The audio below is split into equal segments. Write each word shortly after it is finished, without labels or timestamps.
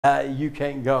You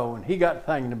can't go. And he got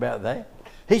thinking about that.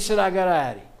 He said, I got an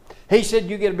idea. He said,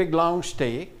 you get a big long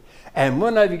stick, and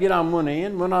one of you get on one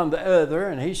end, one on the other.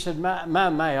 And he said, my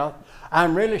mouth,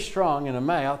 I'm really strong in the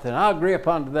mouth, and I'll grip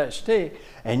onto that stick,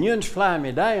 and you can fly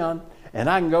me down, and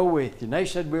I can go with you. And they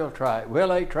said, we'll try it. Well,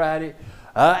 they tried it,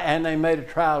 and they made a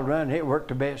trial run. It worked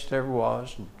the best there ever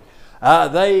was. And,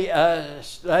 they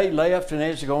left, and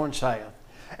they was going south.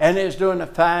 And it was doing the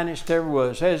finest there ever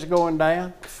was. As going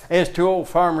down, there's two old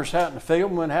farmers out in the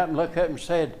field. One happened to look up and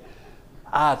said,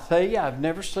 I tell you, I've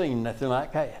never seen nothing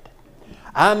like that.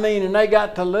 I mean, and they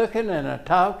got to looking and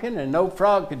talking, and no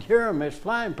frog could hear them. It's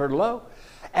flying pretty low.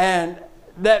 And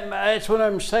that's one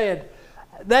of them said,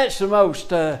 that's the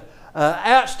most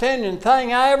outstanding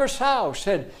thing I ever saw.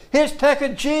 Said, it took a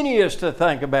genius to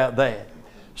think about that.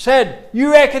 Said,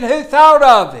 you reckon who thought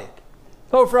of it?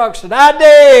 The old frog said, I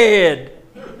did.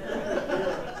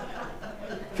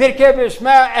 If he'd kept his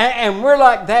mouth, and we're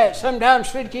like that, sometimes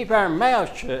if we'd keep our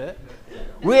mouth shut,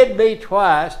 we'd be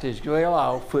twice as well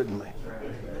off, wouldn't we?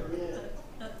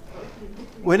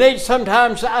 We need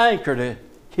sometimes an anchor to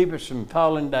keep us from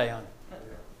falling down.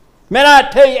 Man, I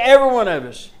tell you, every one of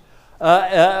us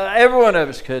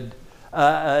could.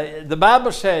 The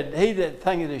Bible said, he that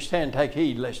thinketh he stand, take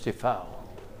heed lest he fall.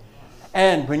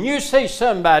 And when you see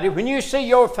somebody, when you see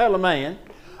your fellow man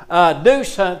do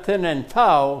something and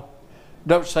fall,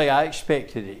 don't say, I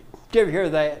expected it. Did you ever hear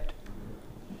that?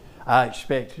 I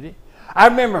expected it. I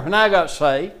remember when I got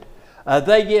saved,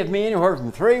 they gave me anywhere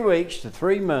from 3 weeks to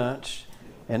 3 months,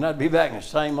 and I'd be back in the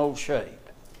same old shape.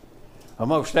 Well,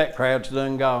 most of that crowd's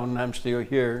done gone, and I'm still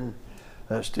here,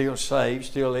 and still saved,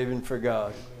 still living for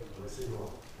God.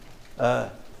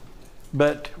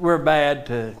 But we're bad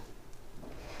to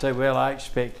say, well, I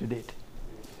expected it.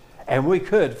 And we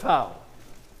could fall.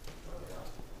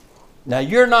 Now,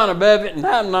 you're not above it, and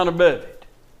I'm not above it.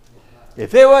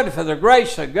 If it wasn't for the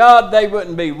grace of God, there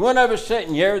wouldn't be one of us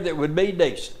sitting here that would be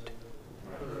decent.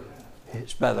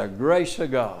 It's by the grace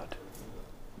of God.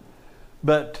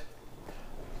 But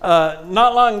not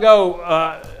long ago,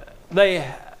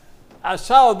 I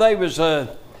saw there was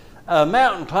a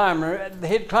mountain climber.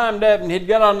 He'd climbed up and he'd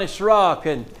got on this rock,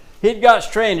 and he'd got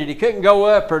stranded. He couldn't go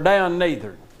up or down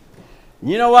neither.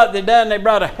 You know what they done? They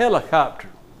brought a helicopter,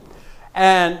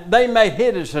 and they made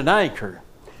it as an anchor.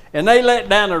 And they let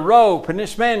down a rope, and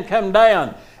this man come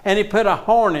down, and he put a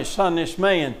harness on this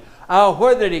man,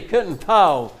 where that he couldn't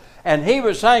fall. And he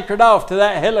was anchored off to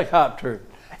that helicopter.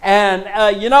 And,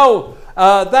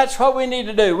 that's what we need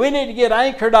to do. We need to get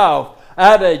anchored off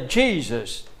out of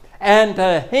Jesus and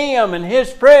to Him and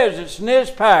His presence and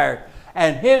His power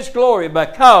and His glory,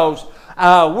 because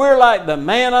we're like the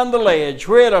man on the ledge.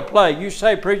 We're at a place. You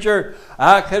say, preacher,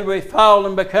 could we fall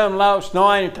and become lost? No,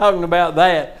 I ain't talking about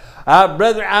that.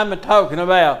 Brother, I'm talking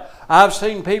about, I've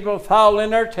seen people fall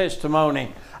in their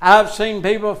testimony. I've seen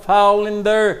people fall in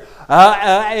their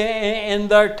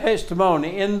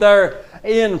testimony, in their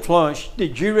influence.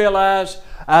 Did you realize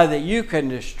that you can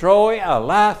destroy a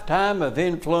lifetime of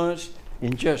influence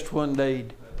in just one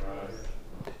deed?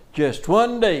 Just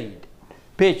one deed.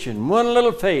 Pitching one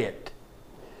little fit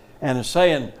and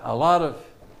saying a lot of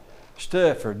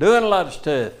stuff or doing a lot of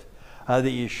stuff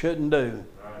that you shouldn't do.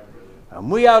 And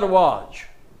we ought to watch.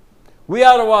 We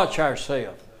ought to watch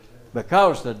ourselves,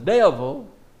 because the devil,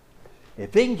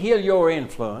 if he can kill your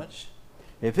influence,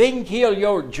 if he can kill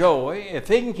your joy, if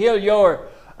he can kill your,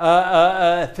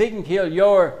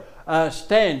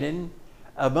 standing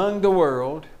among the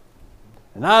world,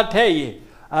 and I'll tell you,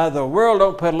 the world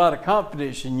don't put a lot of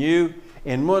confidence in you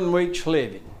in 1 week's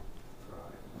living.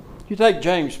 You take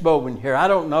James Bowen here. I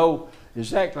don't know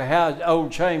exactly how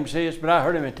old James is, but I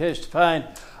heard him testifying.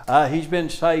 He's been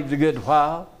saved a good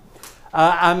while.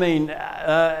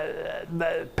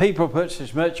 People puts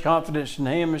as much confidence in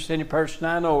him as any person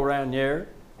I know around here.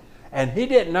 And he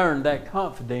didn't earn that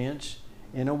confidence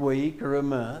in a week or a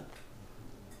month,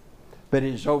 but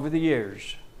it's over the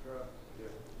years.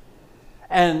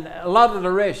 And a lot of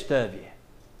the rest of you,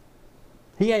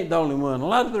 he ain't the only one, a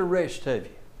lot of the rest of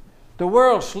you, the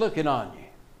world's looking on you.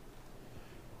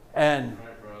 And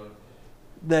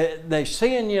they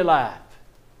see in your life.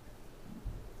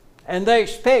 And they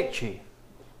expect you.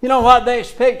 You know what? They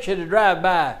expect you to drive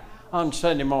by on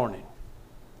Sunday morning.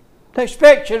 They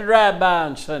expect you to drive by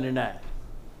on Sunday night.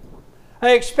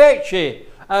 They expect you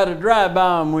to drive by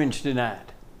on Wednesday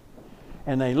night.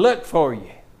 And they look for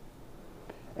you.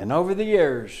 And over the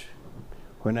years,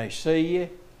 when they see you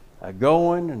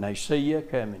going and they see you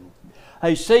coming,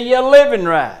 they see you living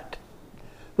right.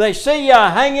 They see you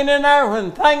hanging in there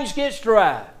when things gets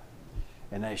dry.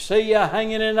 And they see you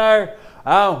hanging in there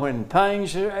when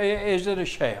things is at a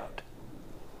shout.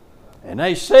 And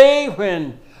they see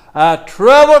when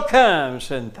trouble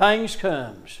comes and things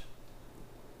comes.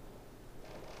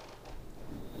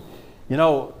 You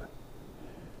know,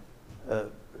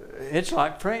 it's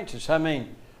like Frances. I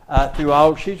mean, through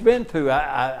all she's been through,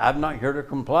 I've not heard her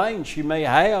complain. She may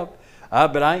have,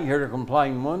 but I ain't heard her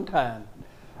complain one time.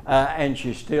 And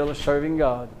she still is serving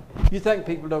God. You think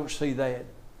people don't see that?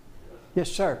 Yes,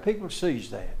 sir. People sees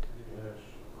that.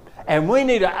 And we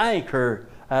need an anchor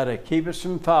to keep us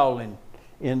from falling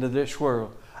into this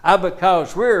world.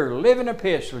 Because we're living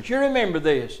epistles. You remember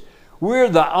this. We're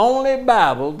the only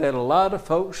Bible that a lot of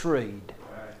folks read.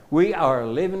 We are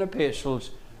living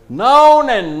epistles, known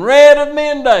and read of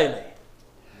men daily.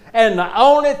 And the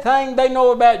only thing they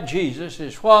know about Jesus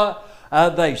is what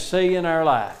they see in our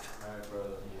life.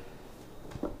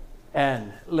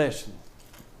 And listen,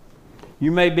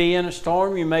 you may be in a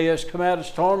storm, you may just come out of a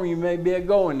storm, you may be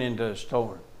going into a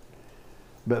storm.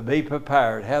 But be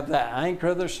prepared. Have that anchor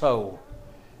of the soul.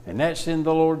 And that's in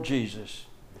the Lord Jesus.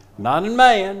 Not in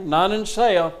man, not in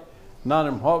self, not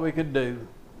in what we could do.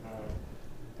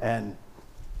 And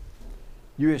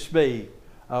you just be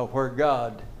where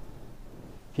God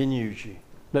can use you.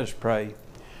 Let's pray.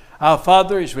 Our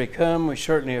Father, as we come, we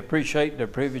certainly appreciate the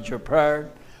privilege of prayer.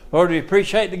 Lord, we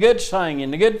appreciate the good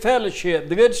singing, the good fellowship,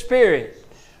 the good spirit.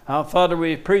 Our Father,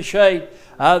 we appreciate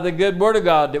the good Word of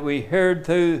God that we heard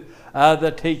through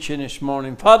the teaching this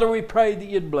morning. Father, we pray that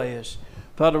you'd bless.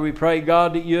 Father, we pray,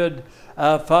 God, that you'd,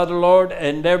 Father, Lord,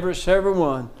 endeavor us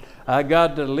everyone,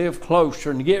 God, to live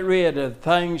closer and to get rid of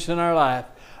things in our life,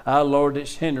 Lord,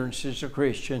 that's hindrances of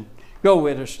Christian. Go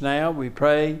with us now, we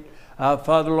pray.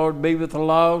 Father, Lord, be with the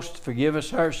lost. Forgive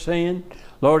us our sin.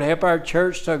 Lord, help our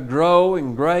church to grow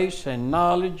in grace and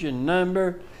knowledge and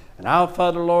number. And our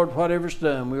Father, Lord, whatever's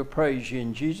done, we'll praise you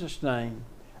in Jesus' name.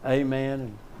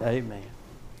 Amen and amen.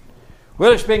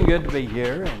 Well, it's been good to be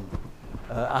here, and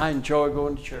I enjoy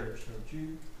going to church. Don't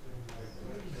you?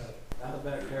 I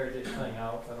better carry this thing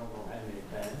off. I don't know how many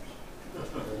times.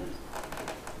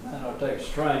 Then I'll take a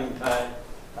string tight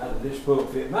out of this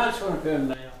pulpit. Mine's going to come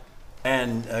now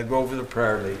and go over the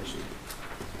prayer list.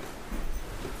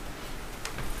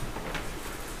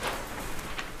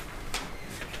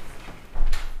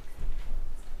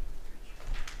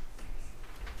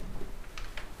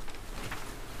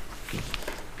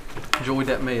 Enjoyed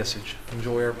that message.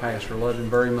 Enjoy our pastor. Love him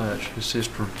very much. His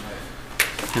sister,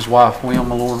 his wife,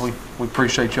 Wilma, Lord, we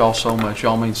appreciate y'all so much.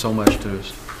 Y'all mean so much to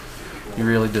us. You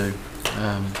really do.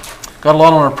 Got a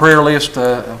lot on our prayer list.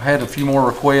 I've had a few more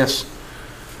requests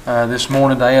this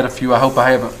morning to add a few. I hope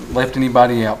I haven't left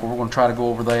anybody out, but we're going to try to go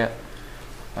over that.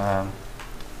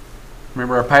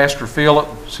 Remember our pastor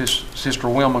Philip, Sister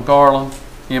Wilma Garland,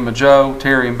 Emma Joe,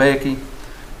 Terry and Becky,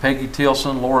 Peggy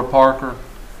Tilson, Laura Parker,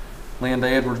 Linda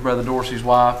Edwards, Brother Dorsey's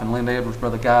wife, and Linda Edwards,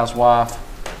 Brother Guy's wife,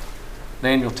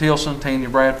 Daniel Tilson, Tanya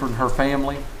Bradford and her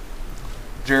family,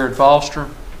 Jared Foster,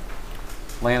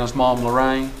 Lana's mom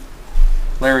Lorraine,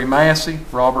 Larry Massey,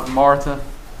 Robert and Martha,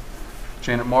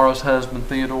 Janet Morrow's husband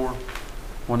Theodore,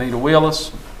 Juanita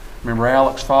Willis, remember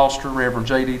Alex Foster, Reverend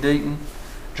J.D. Deaton,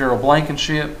 Gerald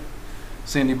Blankenship,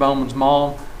 Cindy Bowman's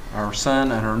mom, her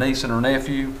son and her niece and her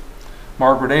nephew,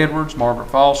 Margaret Edwards, Margaret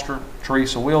Foster,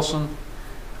 Teresa Wilson,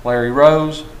 Larry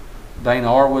Rose, Dana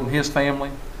Arwood and his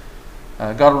family.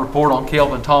 Got a report on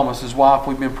Kelvin Thomas, his wife.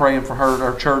 We've been praying for her at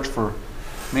our church for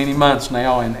many months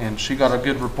now, and she got a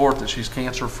good report that she's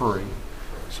cancer free.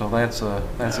 So that's a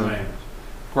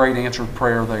great answered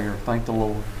prayer there. Thank the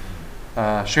Lord.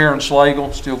 Sharon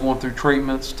Slagle, still going through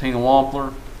treatments. Tina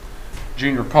Wampler,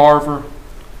 Junior Carver,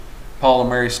 Paula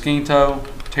Mary Skinto,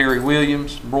 Terry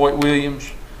Williams, Broit Williams,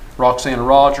 Roxana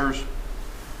Rogers,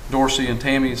 Dorsey and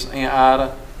Tammy's Aunt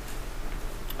Ida.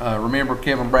 Remember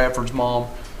Kevin Bradford's mom.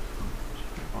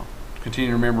 Continue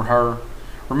to remember her.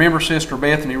 Remember Sister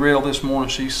Bethany Riddle this morning.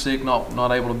 She's sick,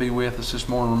 not able to be with us this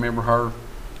morning. Remember her.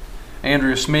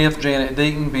 Andrea Smith, Janet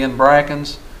Deaton, Ben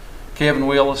Brackens, Kevin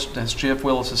Willis, that's Jeff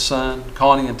Willis' son,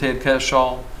 Connie and Ted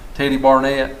Cushall, Teddy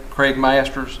Barnett, Craig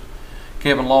Masters,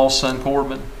 Kevin Law's son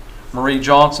Corbin, Marie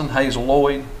Johnson, Hazel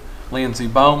Lloyd, Lindsay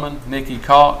Bowman, Nikki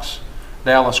Cox,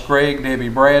 Dallas Gregg, Debbie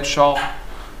Bradshaw.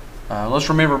 Let's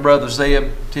remember Brother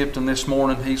Zeb Tipton this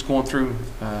morning. He's going through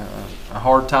a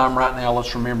hard time right now.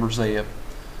 Let's remember Zeb.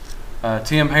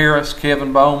 Tim Harris,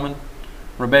 Kevin Bowman,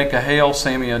 Rebecca Hale,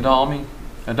 Sammy Adomi,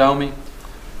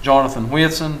 Jonathan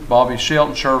Whitson, Bobby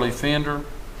Shelton, Shirley Fender,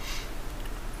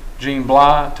 Gene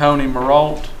Bly, Tony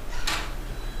Maralt,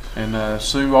 and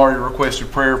Sue already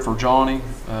requested prayer for Johnny,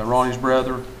 Ronnie's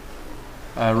brother.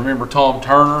 Remember Tom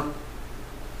Turner,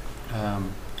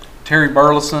 Terry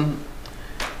Burleson,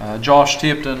 Josh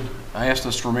Tipton. I asked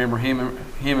us to remember him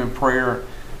in prayer.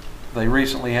 They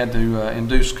recently had to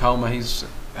induce coma. He's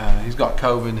got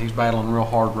COVID and he's battling real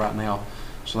hard right now.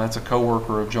 So that's a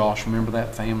co-worker of Josh. Remember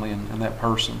that family and that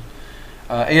person.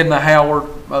 Edna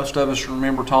Howard, most of us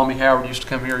remember Tommy Howard used to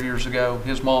come here years ago.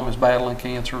 His mom is battling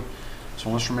cancer. So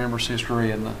let's remember Sister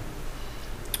Edna.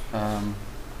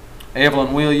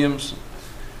 Evelyn Williams,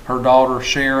 her daughter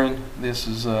Sharon. This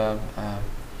is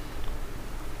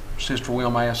Sister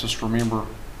Wilma asked us to remember.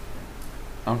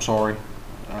 I'm sorry,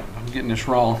 I'm getting this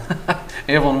wrong.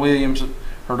 Evelyn Williams,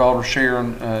 her daughter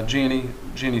Sharon,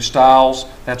 Jenny Stiles.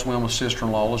 That's Wilma's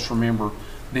sister-in-law. Let's remember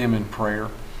them in prayer.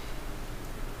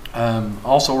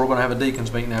 Also, we're going to have a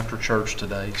deacons meeting after church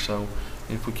today. So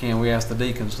if we can, we ask the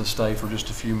deacons to stay for just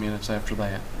a few minutes after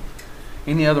that.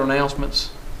 Any other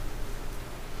announcements?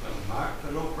 Mike,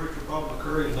 I know Preacher Bob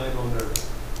McCurry's name on there.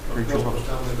 Preacher Preacher Bob. was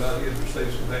telling me about it. He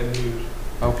received some bad news.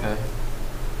 Okay.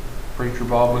 Preacher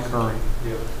Bob McCurry.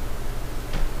 Yeah.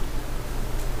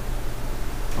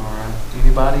 All right.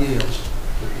 Anybody else?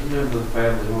 Remember the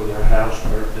family with their house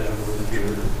burnt down with the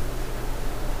gear.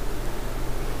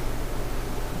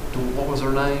 What was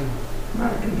her name?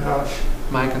 Macintosh.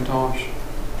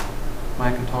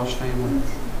 McIntosh family.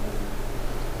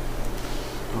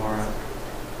 All right.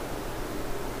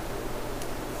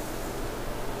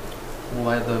 We'll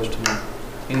add those to them.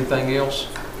 Anything else?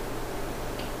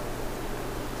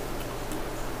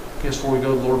 Guess before we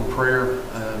go to the Lord in prayer,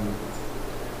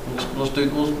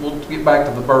 we'll get back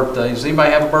to the birthdays. Does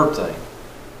anybody have a birthday?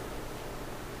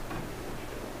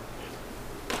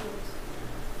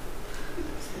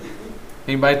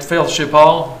 Anybody at the fellowship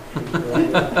hall?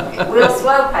 Will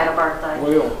Swope had a birthday.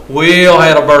 Will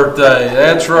had a birthday.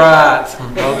 That's right.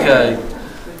 Okay.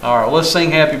 All right. Let's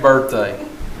sing happy birthday.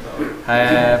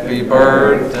 Happy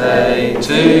birthday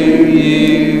to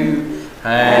you.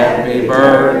 Happy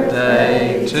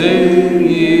birthday to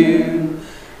you.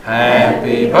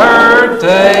 Happy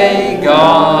birthday.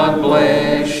 God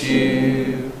bless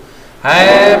you.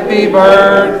 Happy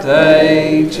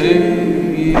birthday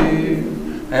to you.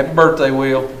 Happy birthday,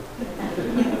 Will.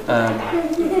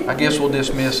 I guess we'll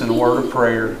dismiss in a word of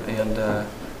prayer and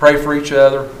pray for each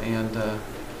other, and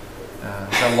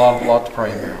got a lot to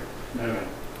pray about.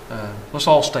 Let's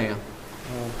all stand.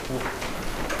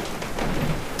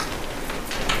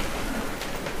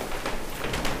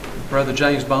 Brother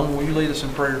James Bowman, will you lead us in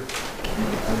prayer?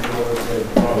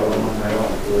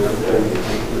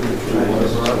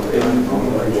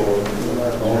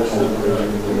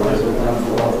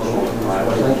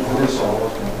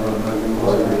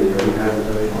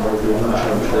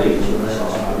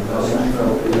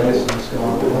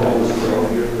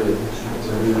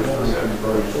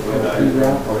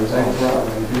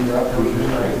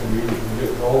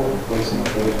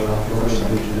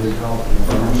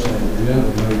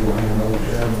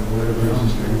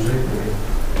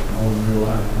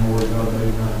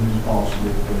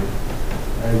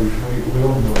 Every sweet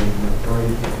will and we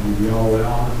praise and give you all the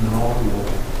honor and all the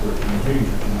glory. For in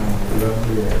Jesus' name we love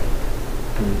you.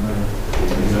 Amen.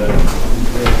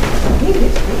 Amen.